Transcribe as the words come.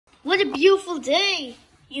What a beautiful day,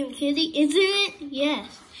 you kitty, isn't it?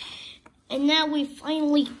 Yes. And now we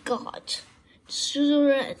finally got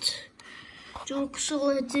the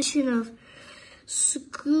Jokesel edition of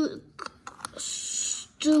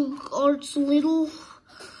Art's little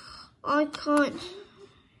icon.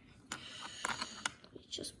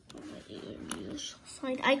 Just put my ears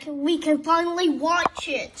aside. We can finally watch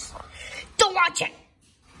it. Don't watch it.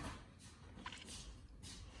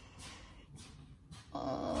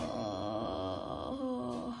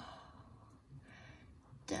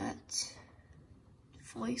 That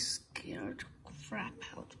voice scared crap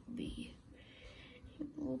out of me.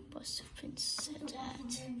 You must have been said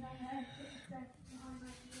that.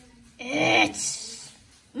 It's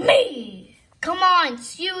me! Come on,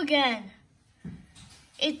 it's you again.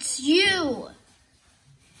 It's you.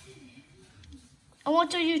 And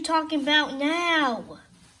what are you talking about now?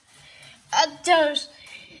 There's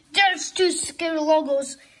two scary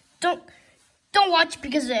logos. Don't watch it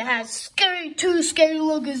because it has two scary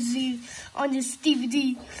logos on this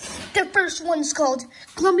DVD. The first one's called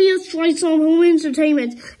Columbia Strikes on Home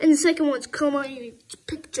Entertainment, and the second one's Columbia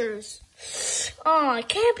Pictures. Oh, it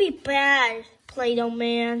can't be bad, Play-Doh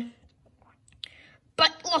Man.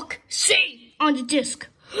 But look, see on the disc.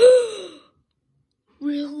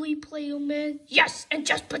 Really, Play-Doh Man? Yes, and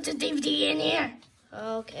just put the DVD in here.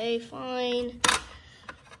 Okay, fine.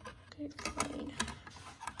 Okay, fine.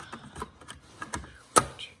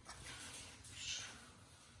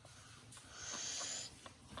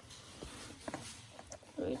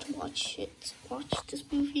 Ready to watch it. Watch this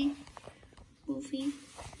movie.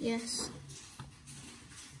 Yes.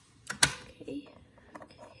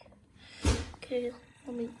 Okay,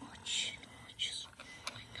 let me watch it.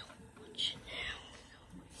 Watch it now.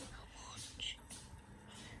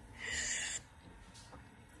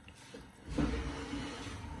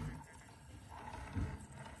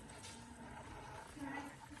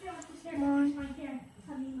 Come on.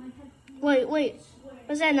 Wait.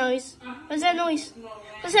 What's that noise? What's that noise?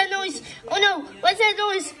 What's that noise? Oh no! What's that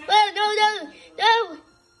noise? Oh, no!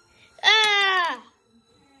 Ah!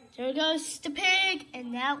 There goes the pig.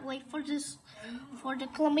 And now wait for the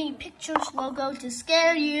Columbia Pictures logo to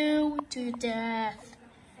scare you to death.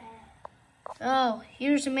 Oh,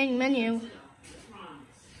 here's the main menu.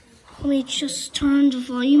 Let me just turn the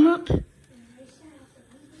volume up.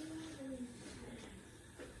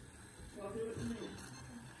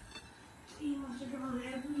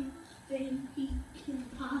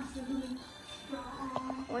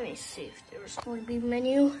 Let me see if there's going to be a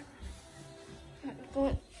menu.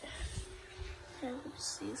 Let's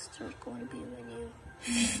see if there's going to be a menu.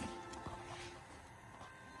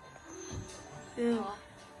 Yeah.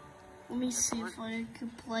 Let me see if I can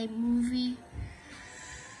play movie.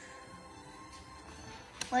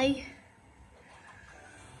 Play.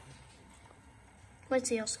 Let's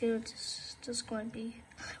see how scared this is going to be.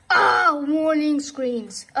 Oh, warning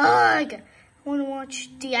screens. Ugh. I want to watch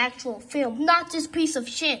the actual film, not this piece of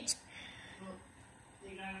shit.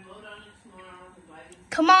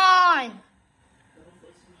 Come on.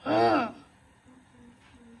 Ugh.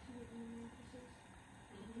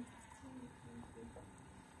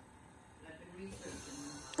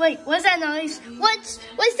 Wait, what's that noise? What's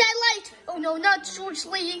that light? Oh no, not George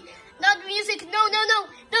Lee, not music. No.